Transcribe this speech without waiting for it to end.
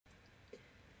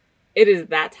It is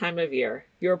that time of year.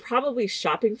 You're probably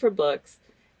shopping for books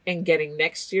and getting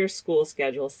next year's school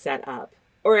schedule set up,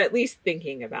 or at least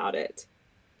thinking about it.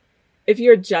 If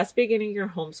you're just beginning your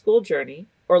homeschool journey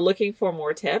or looking for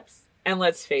more tips, and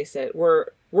let's face it, we're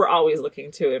always looking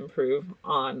to improve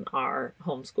on our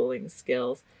homeschooling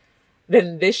skills,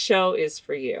 then this show is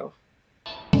for you.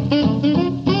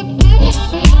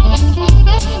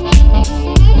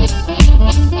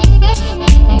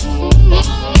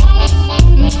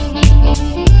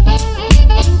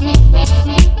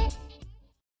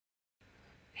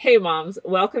 Hey moms,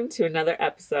 welcome to another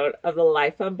episode of the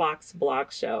Life Unboxed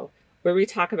blog show, where we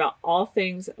talk about all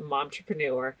things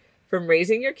momtrepreneur, from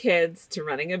raising your kids to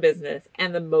running a business,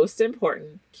 and the most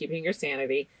important, keeping your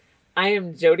sanity. I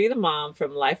am Jody the mom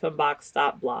from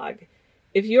lifeunboxed.blog.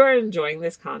 If you are enjoying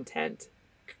this content,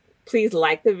 please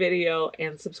like the video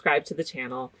and subscribe to the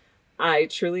channel. I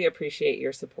truly appreciate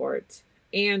your support.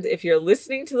 And if you're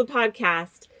listening to the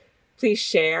podcast, please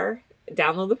share,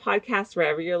 download the podcast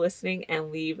wherever you're listening,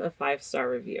 and leave a 5-star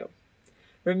review.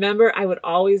 Remember, I would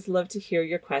always love to hear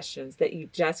your questions that you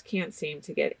just can't seem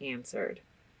to get answered.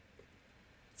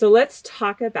 So let's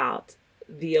talk about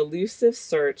the elusive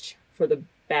search for the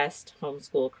best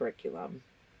homeschool curriculum.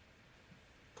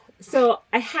 So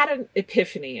I had an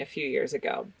epiphany a few years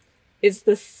ago. It's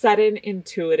the sudden,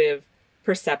 intuitive,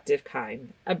 perceptive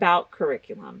kind about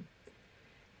curriculum.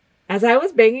 As I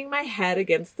was banging my head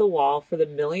against the wall for the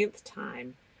millionth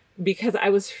time because I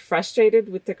was frustrated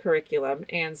with the curriculum,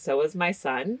 and so was my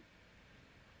son,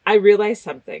 I realized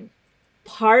something.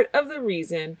 Part of the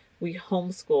reason we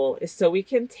homeschool is so we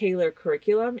can tailor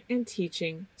curriculum and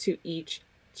teaching to each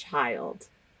child.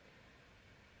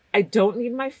 I don't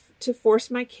need to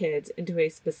force my kids into a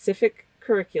specific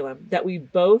curriculum that we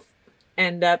both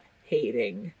end up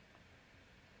hating.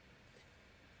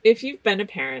 If you've been a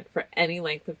parent for any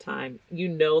length of time, you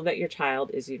know that your child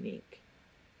is unique.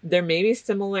 There may be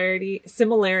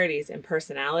similarities in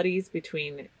personalities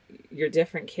between your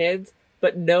different kids,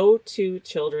 but no two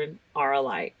children are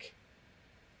alike.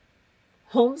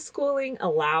 Homeschooling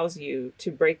allows you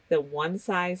to break the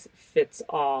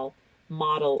one-size-fits-all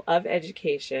model of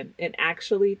education and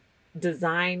actually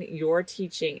design your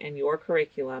teaching and your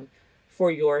curriculum for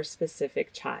your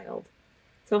specific child.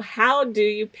 So how do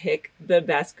you pick the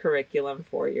best curriculum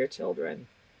for your children?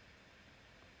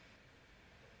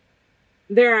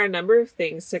 There are a number of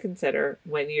things to consider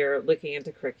when you're looking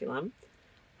into curriculum.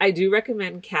 I do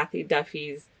recommend Kathy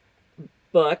Duffy's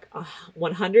book,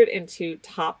 102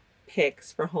 Top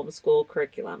Picks for Homeschool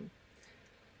Curriculum.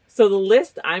 So the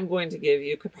list I'm going to give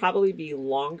you could probably be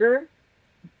longer,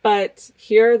 but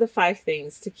here are the 5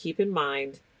 things to keep in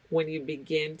mind when you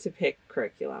begin to pick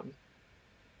curriculum.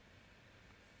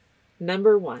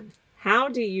 Number 1, how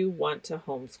do you want to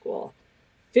homeschool?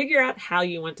 Figure out how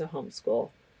you want to homeschool.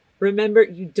 Remember,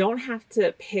 you don't have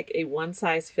to pick a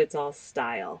one-size-fits-all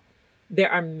style.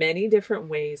 There are many different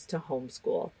ways to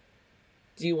homeschool.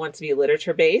 Do you want to be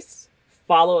literature-based?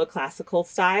 Follow a classical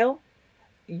style?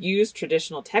 Use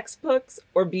traditional textbooks?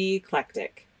 Or be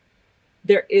eclectic?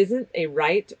 There isn't a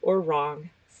right or wrong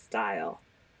style,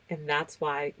 and that's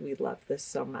why we love this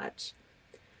so much.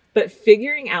 But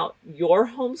figuring out your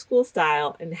homeschool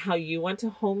style and how you want to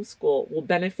homeschool will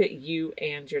benefit you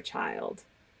and your child.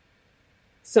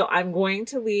 So I'm going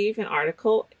to leave an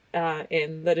article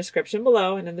in the description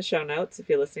below and in the show notes, if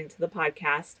you're listening to the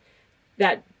podcast,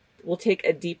 that will take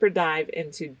a deeper dive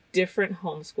into different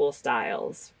homeschool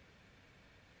styles.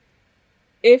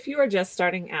 If you are just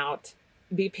starting out,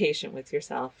 be patient with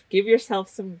yourself. Give yourself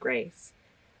some grace.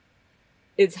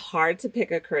 It's hard to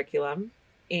pick a curriculum.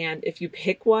 And if you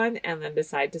pick one and then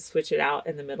decide to switch it out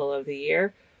in the middle of the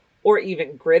year, or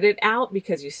even grid it out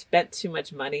because you spent too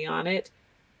much money on it,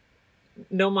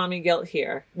 no mommy guilt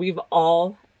here. We've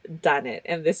all done it.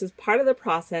 And this is part of the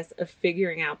process of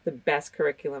figuring out the best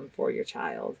curriculum for your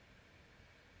child.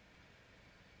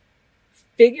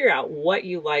 Figure out what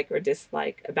you like or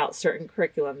dislike about certain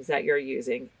curriculums that you're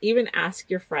using. Even ask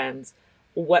your friends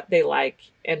what they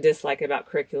like and dislike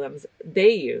about curriculums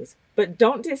they use. But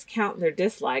don't discount their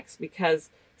dislikes, because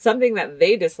something that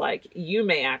they dislike, you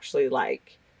may actually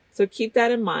like. So keep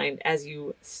that in mind as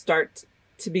you start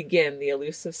to begin the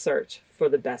elusive search for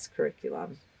the best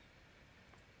curriculum.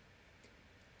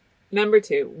 Number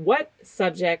 2, what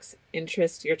subjects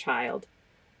interest your child?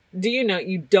 Do you know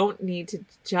you don't need to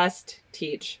just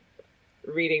teach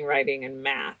reading, writing, and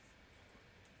math?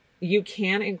 You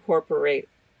can incorporate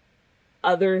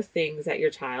other things that your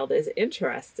child is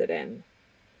interested in.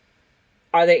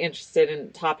 Are they interested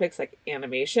in topics like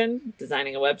animation,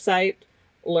 designing a website,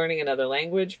 learning another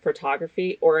language,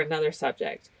 photography, or another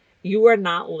subject? You are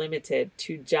not limited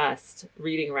to just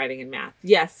reading, writing, and math.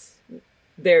 Yes,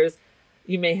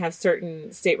 you may have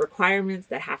certain state requirements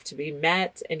that have to be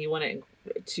met, and you want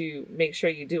to make sure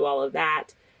you do all of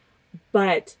that.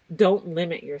 But don't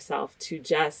limit yourself to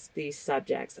just these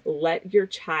subjects. Let your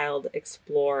child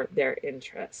explore their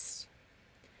interests.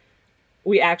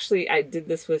 I did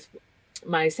this with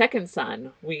my second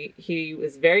son. He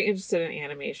was very interested in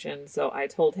animation, so I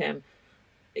told him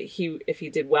if he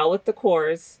did well with the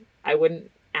cores, I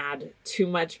wouldn't add too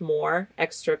much more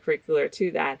extracurricular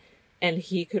to that, and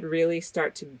he could really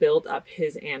start to build up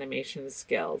his animation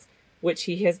skills, which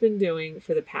he has been doing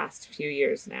for the past few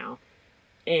years now.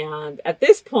 And at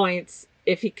this point,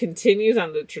 if he continues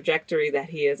on the trajectory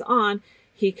that he is on,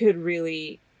 he could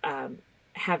really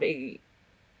have a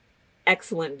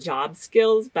excellent job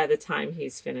skills by the time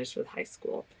he's finished with high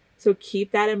school. So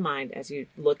keep that in mind as you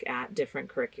look at different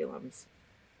curriculums.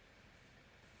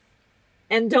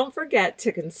 And don't forget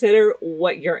to consider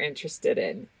what you're interested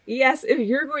in. Yes, if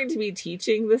you're going to be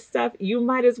teaching this stuff, you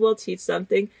might as well teach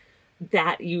something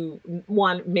that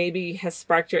maybe has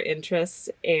sparked your interest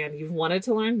and you've wanted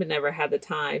to learn but never had the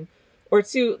time. Or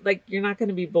two, you're not going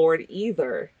to be bored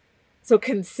either. So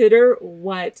consider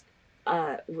what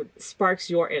sparks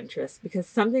your interest, because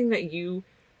something that you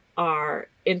are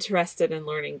interested in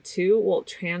learning too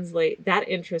that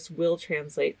interest will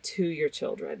translate to your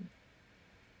children.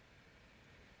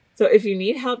 So if you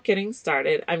need help getting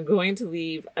started, I'm going to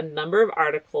leave a number of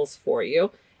articles for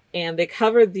you, and they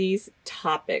cover these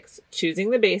topics: choosing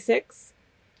the basics,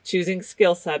 choosing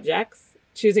skill subjects,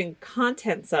 choosing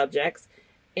content subjects,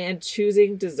 and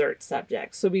choosing dessert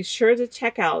subjects. So be sure to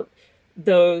check out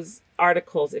those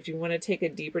articles if you want to take a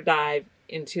deeper dive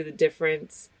into the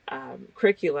different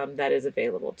curriculum that is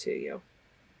available to you.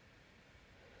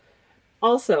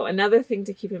 Also, another thing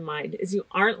to keep in mind is you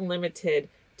aren't limited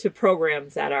to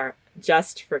programs that are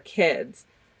just for kids.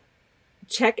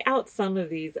 Check out some of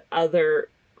these other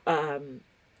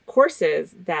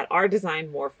courses that are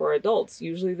designed more for adults.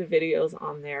 Usually the videos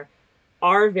on there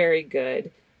are very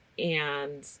good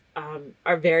and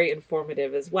are very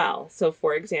informative as well. So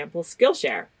for example,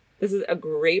 Skillshare. This is a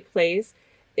great place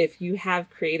if you have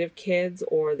creative kids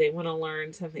or they want to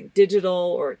learn something digital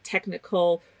or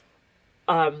technical,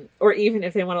 or even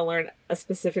if they want to learn a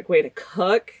specific way to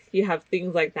cook. You have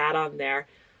things like that on there.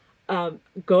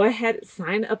 Go ahead,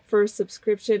 sign up for a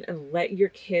subscription and let your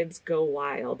kids go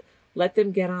wild. Let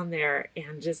them get on there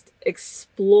and just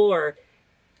explore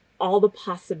all the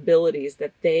possibilities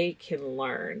that they can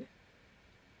learn.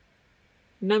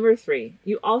 Number 3,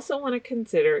 you also want to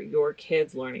consider your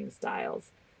kids' learning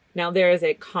styles. Now, there is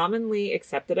a commonly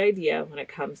accepted idea when it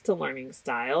comes to learning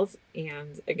styles.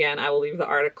 And again, I will leave the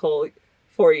article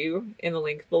for you in the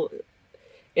link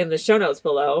in the show notes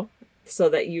below so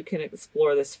that you can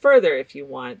explore this further if you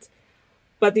want.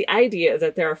 But the idea is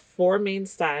that there are 4 main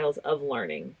styles of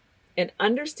learning, and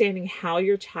understanding how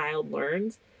your child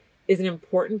learns is an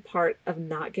important part of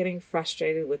not getting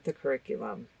frustrated with the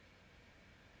curriculum,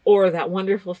 or that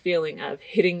wonderful feeling of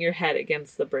hitting your head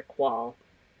against the brick wall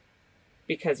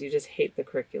because you just hate the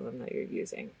curriculum that you're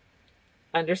using.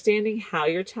 Understanding how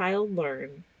your child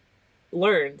learned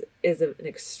is an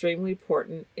extremely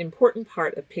important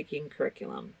part of picking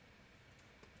curriculum.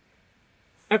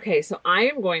 Okay, so I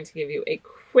am going to give you a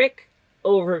quick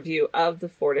overview of the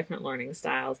 4 different learning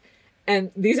styles.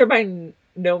 And these are by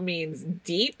no means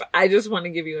deep. I just want to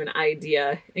give you an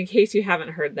idea in case you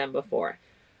haven't heard them before.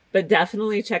 But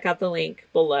definitely check out the link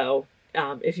below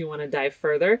if you want to dive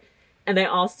further. And I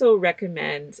also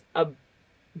recommend a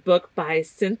book by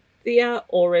Cynthia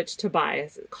Ulrich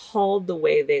Tobias called The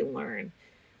Way They Learn.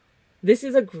 This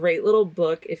is a great little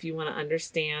book if you want to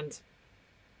understand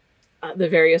the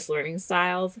various learning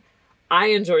styles. I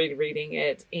enjoyed reading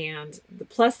it, and the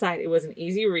plus side, it was an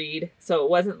easy read, so it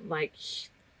wasn't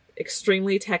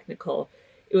extremely technical.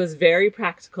 It was very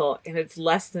practical, and I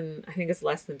think it's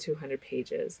less than 200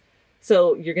 pages.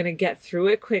 So you're going to get through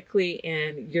it quickly,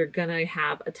 and you're going to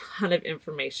have a ton of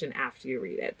information after you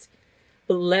read it.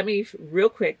 But let me real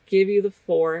quick give you the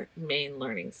 4 main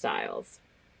learning styles.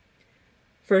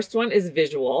 First one is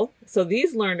visual. So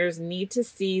these learners need to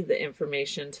see the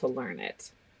information to learn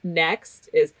it. Next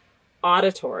is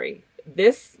auditory.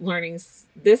 This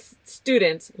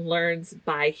student learns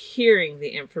by hearing the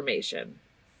information.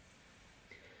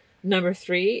 Number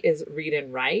 3 is read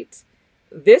and write.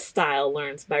 This style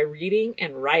learns by reading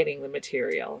and writing the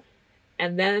material.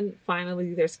 And then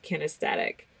finally, there's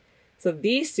kinesthetic. So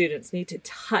these students need to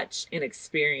touch and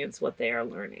experience what they are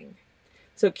learning.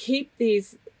 So keep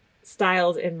these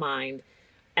styles in mind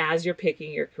as you're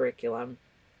picking your curriculum.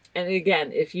 And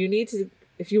again, if you need to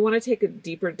if you want to take a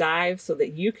deeper dive so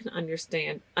that you can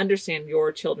understand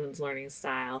your children's learning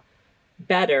style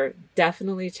better,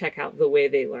 definitely check out The Way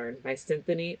They Learn by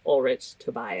Cynthia Ulrich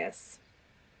Tobias.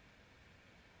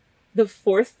 The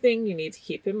fourth thing you need to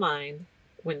keep in mind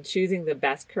when choosing the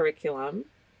best curriculum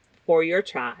for your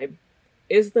tribe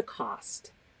is the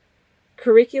cost.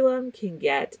 Curriculum can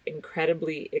get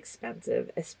incredibly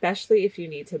expensive, especially if you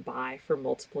need to buy for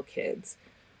multiple kids.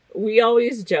 We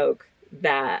always joke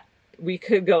that we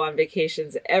could go on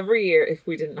vacations every year if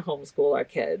we didn't homeschool our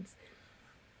kids.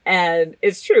 And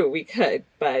it's true, we could,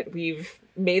 but we've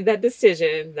made that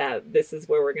decision that this is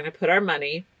where we're going to put our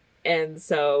money. And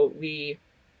so we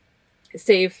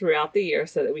save throughout the year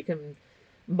so that we can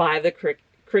buy the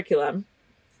curriculum,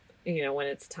 when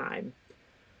it's time.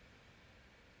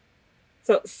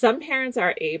 So some parents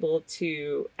are able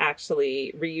to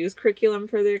actually reuse curriculum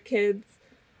for their kids.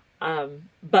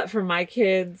 But for my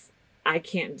kids, I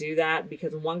can't do that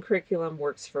because one curriculum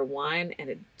works for one and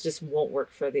it just won't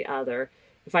work for the other.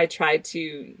 If I tried to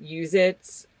use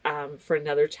it for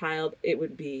another child, it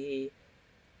would be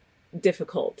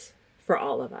difficult for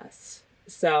all of us.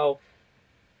 So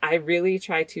I really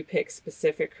try to pick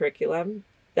specific curriculum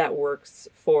that works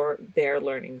for their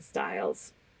learning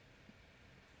styles.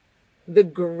 The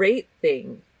great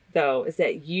thing, though, is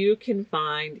that you can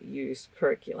find used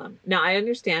curriculum. Now, I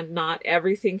understand not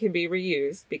everything can be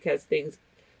reused because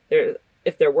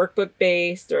if they're workbook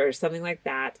based or something like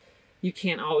that, you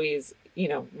can't always,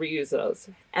 reuse those.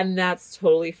 And that's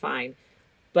totally fine.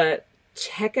 But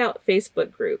check out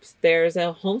Facebook groups. There's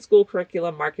a homeschool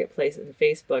curriculum marketplace in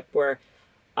Facebook where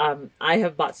I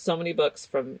have bought so many books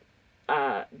from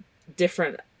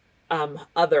different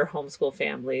other homeschool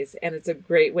families, and it's a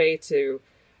great way to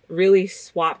really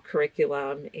swap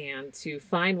curriculum and to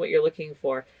find what you're looking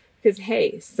for. Because,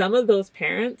 hey, some of those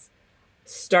parents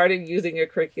started using a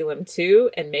curriculum too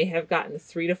and may have gotten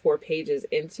 3 to 4 pages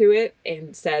into it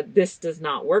and said, this does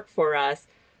not work for us,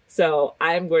 so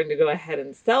I'm going to go ahead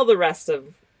and sell the rest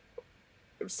of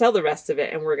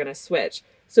it and we're going to switch.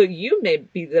 So you may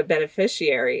be the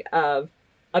beneficiary of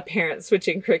a parent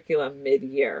switching curriculum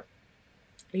mid-year.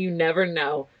 You never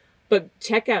know. But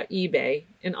check out eBay.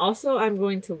 And also I'm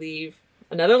going to leave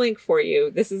another link for you.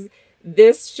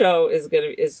 This show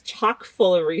is chock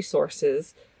full of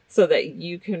resources so that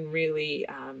you can really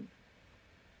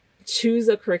choose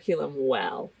a curriculum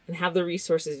well and have the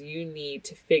resources you need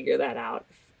to figure that out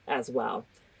as well.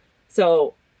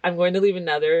 So I'm going to leave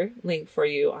another link for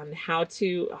you on how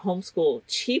to homeschool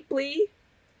cheaply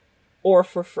or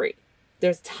for free.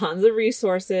 There's tons of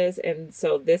resources, and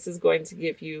so this is going to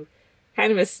give you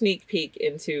kind of a sneak peek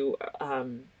into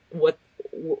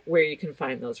where you can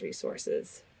find those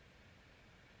resources.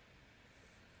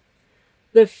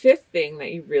 The fifth thing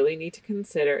that you really need to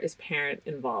consider is parent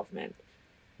involvement.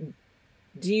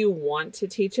 Do you want to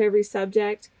teach every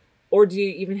subject, or do you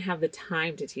even have the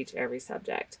time to teach every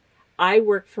subject? I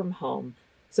work from home,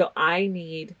 so I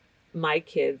need my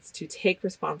kids to take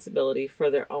responsibility for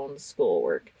their own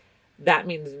schoolwork. That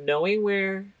means knowing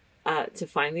where to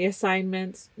find the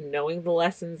assignments, knowing the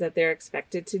lessons that they're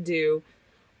expected to do,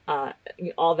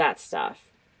 all that stuff.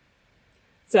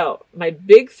 So my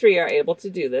big three are able to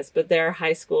do this, but they're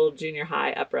high school, junior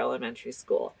high, upper elementary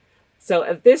school. So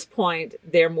at this point,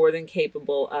 they're more than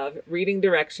capable of reading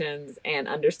directions and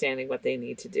understanding what they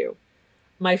need to do.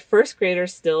 My first grader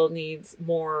still needs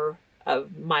more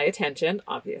of my attention,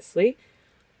 obviously,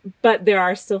 but there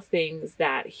are still things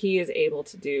that he is able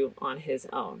to do on his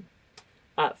own.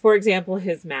 For example,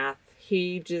 his math,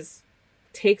 he just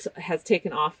has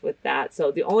taken off with that.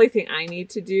 So the only thing I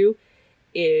need to do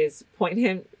is point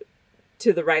him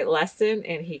to the right lesson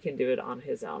and he can do it on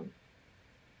his own.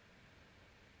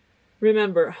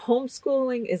 Remember,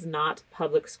 homeschooling is not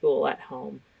public school at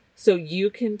home, so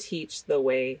you can teach the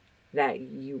way that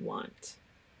you want.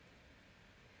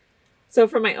 So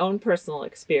from my own personal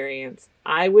experience,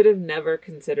 I would have never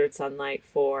considered Sunlight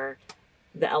for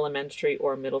the elementary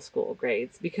or middle school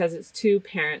grades because it's too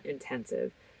parent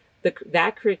intensive.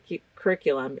 That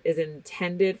curriculum is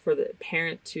intended for the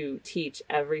parent to teach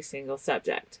every single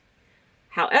subject.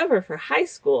 However, for high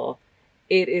school,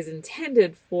 it is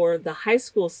intended for the high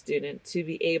school student to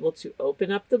be able to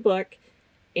open up the book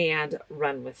and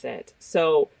run with it.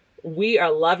 So we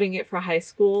are loving it for high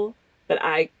school, but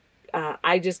I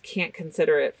just can't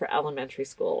consider it for elementary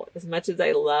school. As much as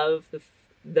I love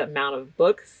the amount of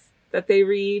books that they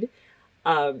read,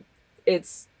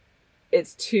 it's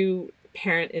too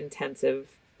parent intensive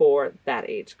for that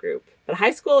age group. But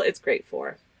high school, it's great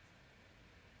for.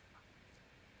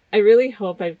 I really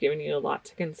hope I've given you a lot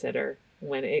to consider.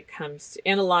 when it comes to,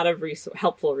 and a lot of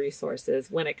helpful resources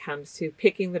when it comes to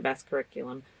picking the best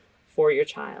curriculum for your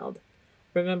child.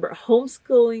 Remember,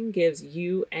 homeschooling gives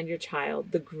you and your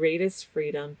child the greatest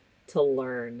freedom to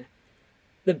learn.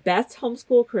 The best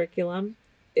homeschool curriculum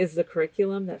is the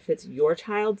curriculum that fits your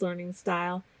child's learning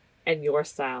style and your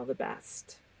style the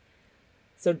best.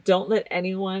 So don't let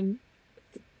anyone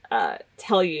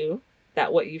tell you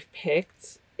that what you've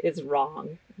picked is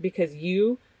wrong, because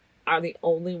you are the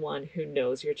only one who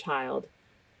knows your child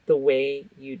the way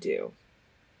you do.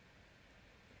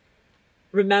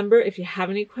 Remember, if you have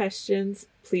any questions,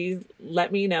 please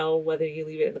let me know, whether you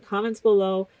leave it in the comments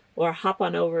below or hop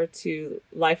on over to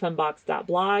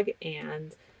lifeunboxed.blog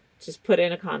and just put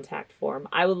in a contact form.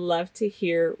 I would love to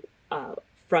hear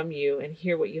from you and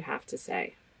hear what you have to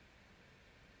say.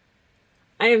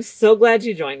 I am so glad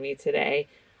you joined me today.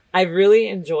 I really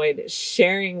enjoyed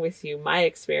sharing with you my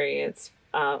experience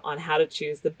on how to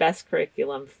choose the best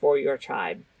curriculum for your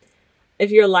tribe.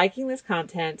 If you're liking this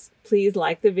content, please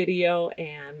like the video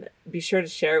and be sure to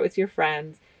share it with your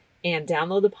friends and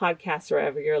download the podcast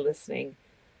wherever you're listening.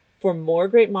 For more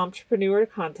great momtrepreneur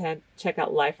content, check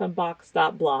out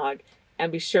lifeunboxed.blog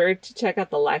and be sure to check out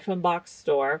the Life Unboxed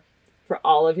store for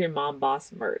all of your Mom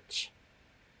Boss merch.